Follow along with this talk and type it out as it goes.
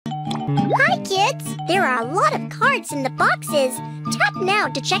Hi, kids! There are a lot of cards in the boxes. Tap now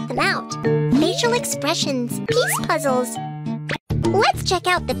to check them out. Facial expressions, piece puzzles. Let's check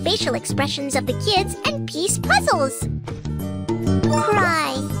out the facial expressions of the kids and piece puzzles.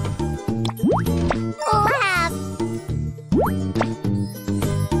 Cry. Laugh.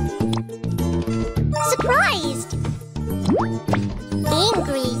 Surprised.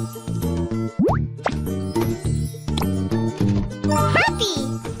 Angry. Happy.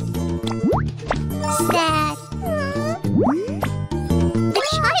 Sad. The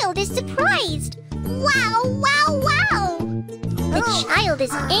child is surprised. Wow, wow, wow. The child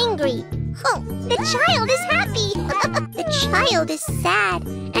is angry. Oh, the child is happy. The child is sad.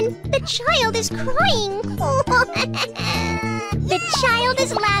 And the child is crying. The child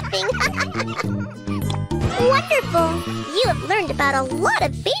is laughing. Wonderful! You have learned about a lot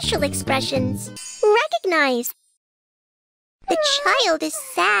of facial expressions. Recognize. The child is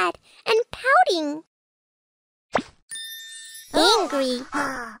sad and pouting. Angry.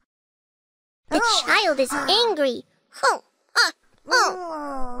 The child is angry.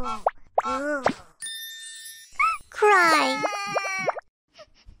 Cry.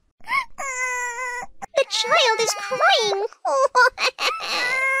 The child is crying.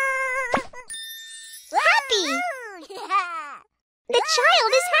 Happy. The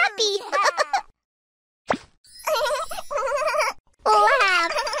child is happy.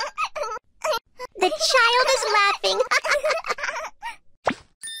 Laugh. The child is laughing.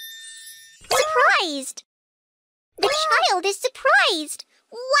 Surprised. The child is surprised.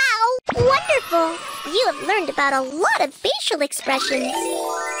 Wow! Wonderful! You have learned about a lot of facial expressions.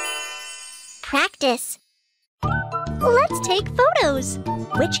 Practice. Let's take photos.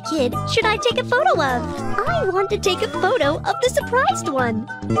 Which kid should I take a photo of? I want to take a photo of the surprised one.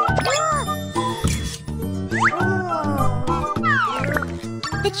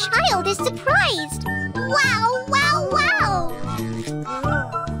 The child is surprised. Wow, wow, wow!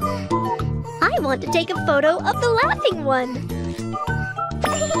 I want to take a photo of the laughing one.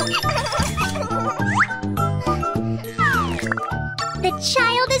 The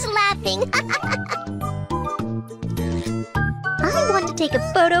child is laughing. I want to take a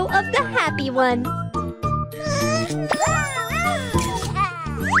photo of the happy one.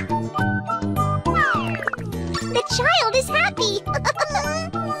 The child is happy.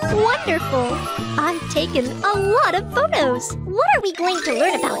 Wonderful. I've taken a lot of photos. What are we going to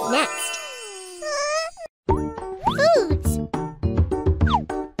learn about next? Foods.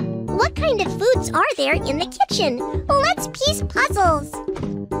 What kind of foods are there in the kitchen? Let's piece puzzles.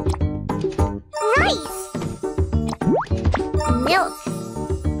 Rice. Milk.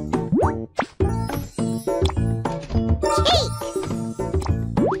 Cake.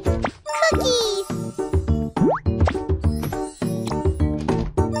 Cookies.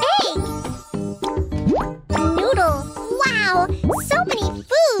 Egg. Noodle. Wow, so many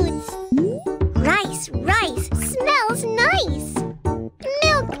foods. Rice, rice, smells nice.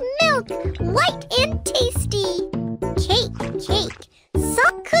 Milk, milk, white and tasty. Cake, cake,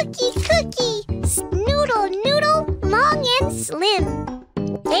 soft cookie, cookie. Noodle, noodle, long and slim.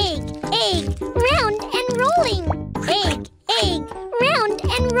 Egg, egg, round and rolling. Egg, egg, round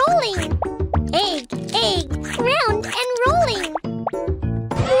and rolling. Egg, egg, round and rolling.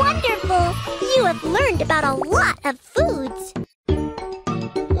 Wonderful! You have learned about a lot of foods.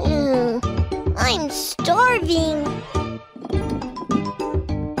 I'm starving.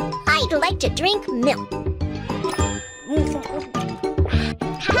 I'd like to drink milk. Milk,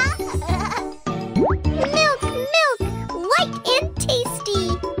 milk, white and tasty.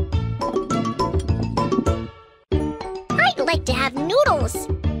 I'd like to have noodles.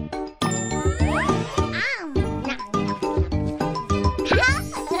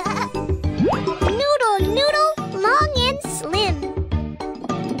 Noodle, noodle, long and slim.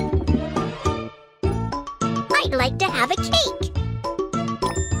 I'd like to have a cake.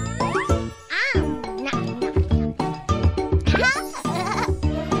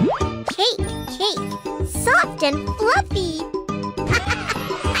 Cake, cake, soft and fluffy.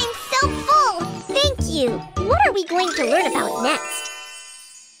 I'm so full. Thank you. What are we going to learn about next?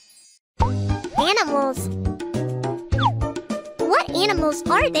 Animals. What animals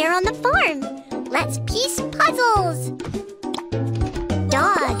are there on the farm? Let's piece puzzles.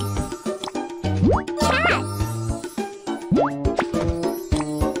 Dog. Cat.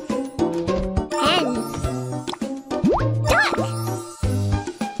 Hen. Duck.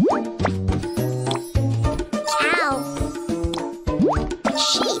 Cow.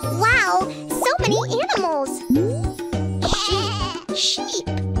 Sheep. Wow, so many animals. Sheep, sheep.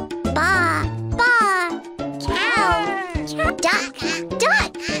 Ba, ba. Cow. Duck,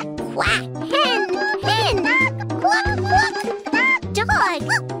 duck. Quack! Hen! Hen! Cluck! Cluck! Dog!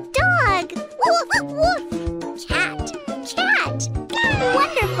 Dog! Woof! Woof! Cat! Cat!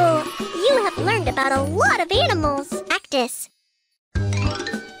 Wonderful! You have learned about a lot of animals. Practice.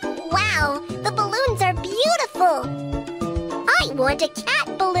 Wow! The balloons are beautiful! I want a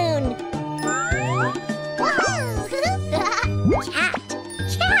cat balloon! Cat!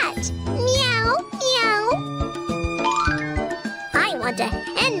 Cat! Meow! Meow! I want a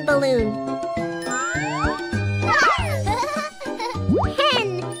hen balloon!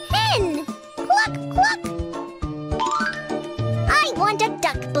 Hen! Hen! Cluck! Cluck! I want a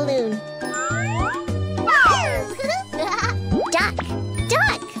duck balloon! Duck!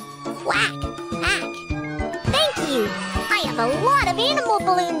 Duck! Quack! Quack! Thank you! I have a lot of animal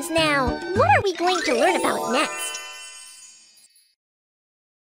balloons now! What are we going to learn about next?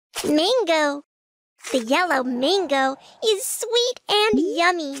 Mango! The yellow mango is sweet and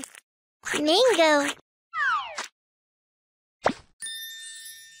yummy. Mango!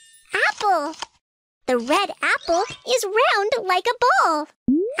 Apple! The red apple is round like a ball.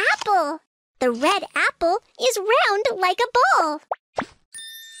 Apple! The red apple is round like a ball.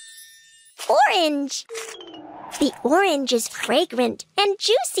 Orange! The orange is fragrant and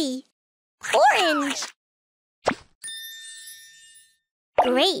juicy. Orange!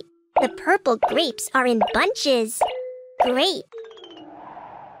 Grape! The purple grapes are in bunches. Grape!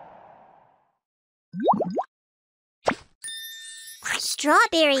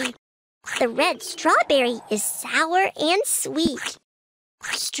 Strawberry! The red strawberry is sour and sweet.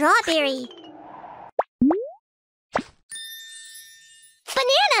 Strawberry!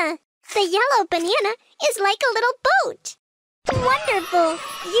 Banana! The yellow banana is like a little boat. Wonderful!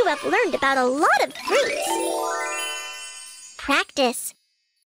 You have learned about a lot of fruits. Practice.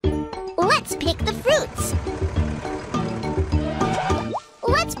 Let's pick the fruits.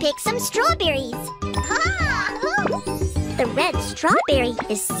 Let's pick some strawberries. The red strawberry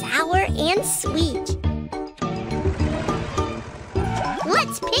is sour and sweet.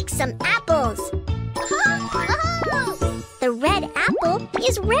 Let's pick some apples. The red apple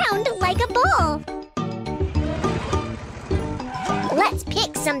is round like a ball. Let's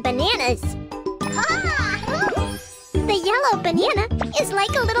pick some bananas. The yellow banana is like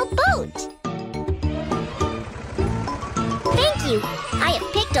a little boat. Thank you. I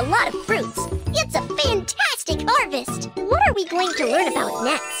have picked a lot of fruits. It's a fantastic harvest. What are we going to learn about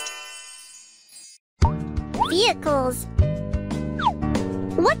next? Vehicles.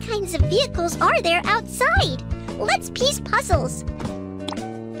 What kinds of vehicles are there outside? Let's piece puzzles.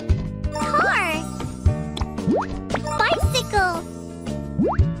 Car. Bicycle.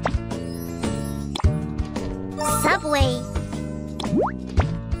 Subway.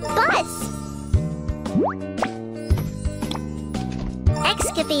 Bus.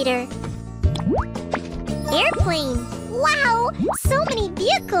 Excavator. Airplane. Wow! So many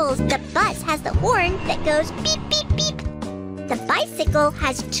vehicles! The bus has the horn that goes beep, beep, beep. The bicycle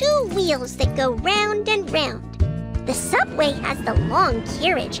has 2 wheels that go round and round. The subway has the long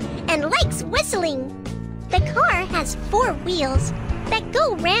carriage and likes whistling. The car has 4 wheels that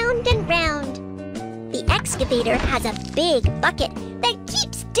go round and round. The excavator has a big bucket that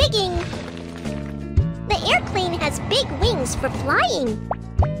keeps digging. The airplane has big wings for flying.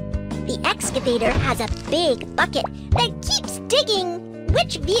 The excavator has a big bucket that keeps digging.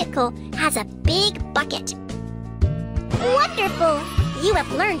 Which vehicle has a big bucket? Wonderful! You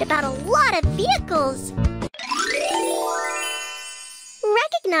have learned about a lot of vehicles.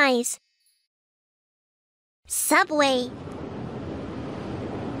 Recognize. Subway.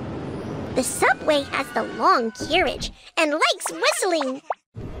 The subway has the long carriage and likes whistling.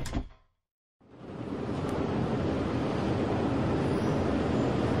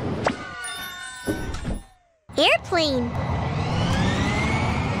 Airplane.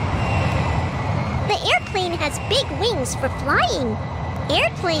 The airplane has big wings for flying.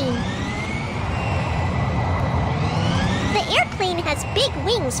 Airplane. The airplane has big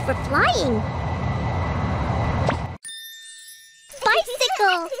wings for flying.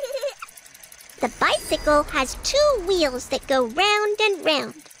 Bicycle. The bicycle has 2 wheels that go round and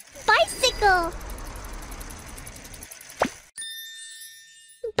round. Bicycle.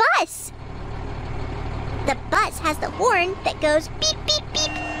 Bus. The bus has the horn that goes beep, beep,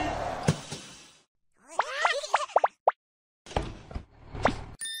 beep.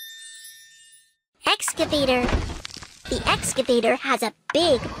 Excavator. The excavator has a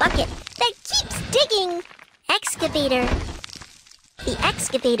big bucket that keeps digging. Excavator. The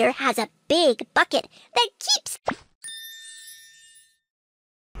excavator has a big bucket that keeps...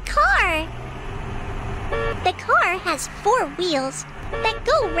 Car. The car has 4 wheels that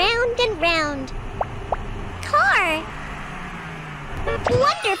go round and round. Car.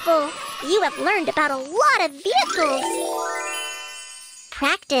 Wonderful! You have learned about a lot of vehicles.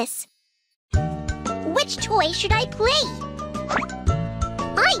 Practice. Which toy should I play?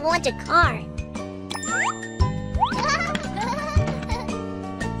 I want a car.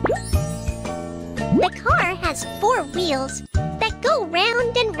 The car has 4 wheels that go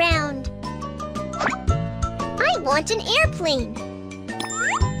round and round. I want an airplane.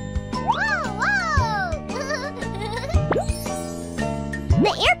 Whoa, whoa!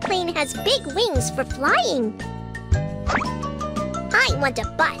 The airplane has big wings for flying. I want a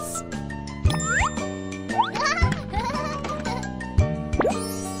bus.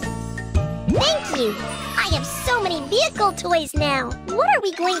 Thank you! I have so many vehicle toys now. What are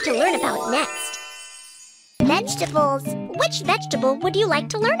we going to learn about next? Vegetables. Which vegetable would you like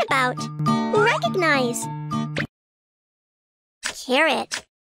to learn about? Recognize. Carrot.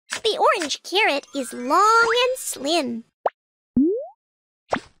 The orange carrot is long and slim.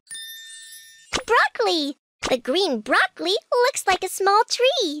 Broccoli. The green broccoli looks like a small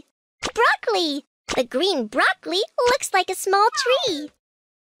tree. Broccoli. The green broccoli looks like a small tree.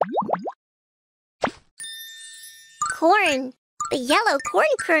 Corn. The yellow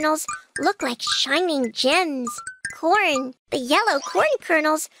corn kernels look like shining gems. Corn. The yellow corn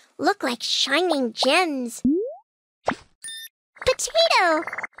kernels look like shining gems. Potato.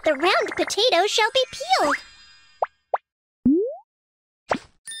 The round potato shall be peeled.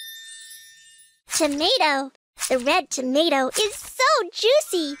 Tomato. The red tomato is so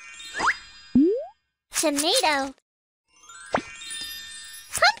juicy. Tomato.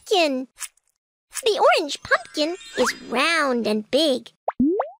 Pumpkin. The orange pumpkin is round and big.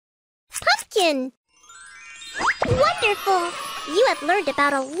 Pumpkin. Wonderful! You have learned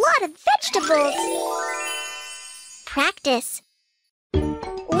about a lot of vegetables. Practice.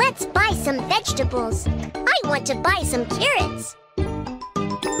 Let's buy some vegetables. I want to buy some carrots.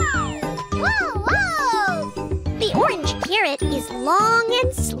 Whoa, whoa! The orange carrot is long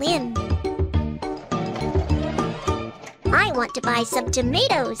and slim. I want to buy some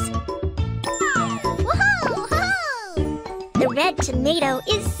tomatoes. Whoa, whoa! The red tomato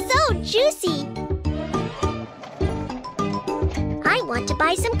is so juicy. I want to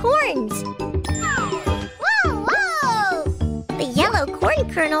buy some corns. Whoa, whoa! The yellow corn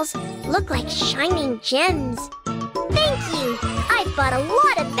kernels look like shining gems. Thank you! I've bought a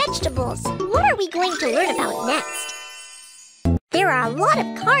lot of vegetables. What are we going to learn about next? There are a lot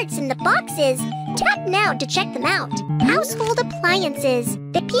of cards in the boxes. Tap now to check them out. Household appliances,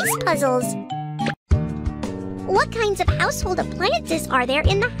 the piece puzzles. What kinds of household appliances are there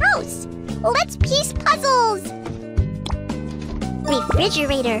in the house? Let's piece puzzles!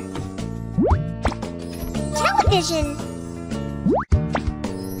 Refrigerator. Television.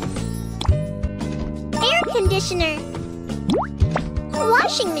 Air conditioner.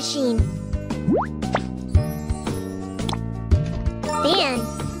 Washing machine. Fan.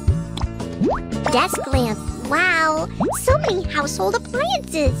 Desk lamp. Wow, so many household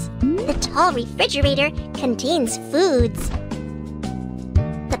appliances. The tall refrigerator contains foods.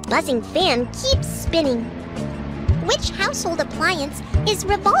 The buzzing fan keeps spinning. Which household appliance is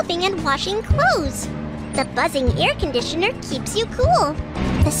revolving and washing clothes? The buzzing air conditioner keeps you cool.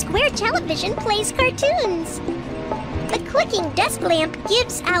 The square television plays cartoons. The clicking desk lamp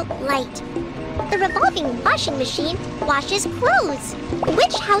gives out light. The revolving washing machine washes clothes.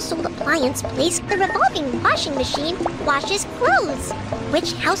 Which household appliance plays the revolving washing machine washes clothes?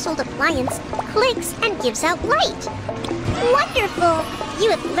 Which household appliance clicks and gives out light? Wonderful!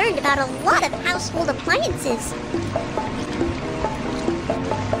 You have learned about a lot of household appliances.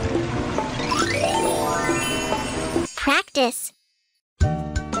 Practice.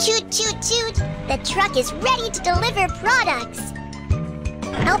 Toot, toot, toot! The truck is ready to deliver products.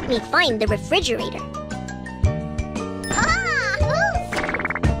 Help me find the refrigerator.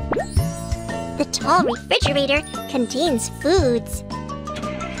 The tall refrigerator contains foods.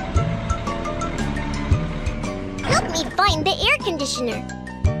 Help me find the air conditioner.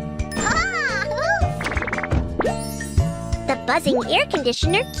 The buzzing air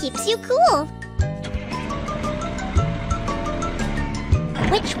conditioner keeps you cool.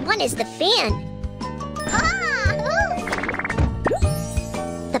 Which one is the fan?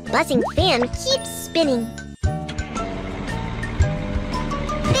 The buzzing fan keeps spinning.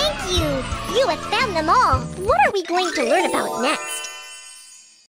 Thank you! You have found them all. What are we going to learn about next?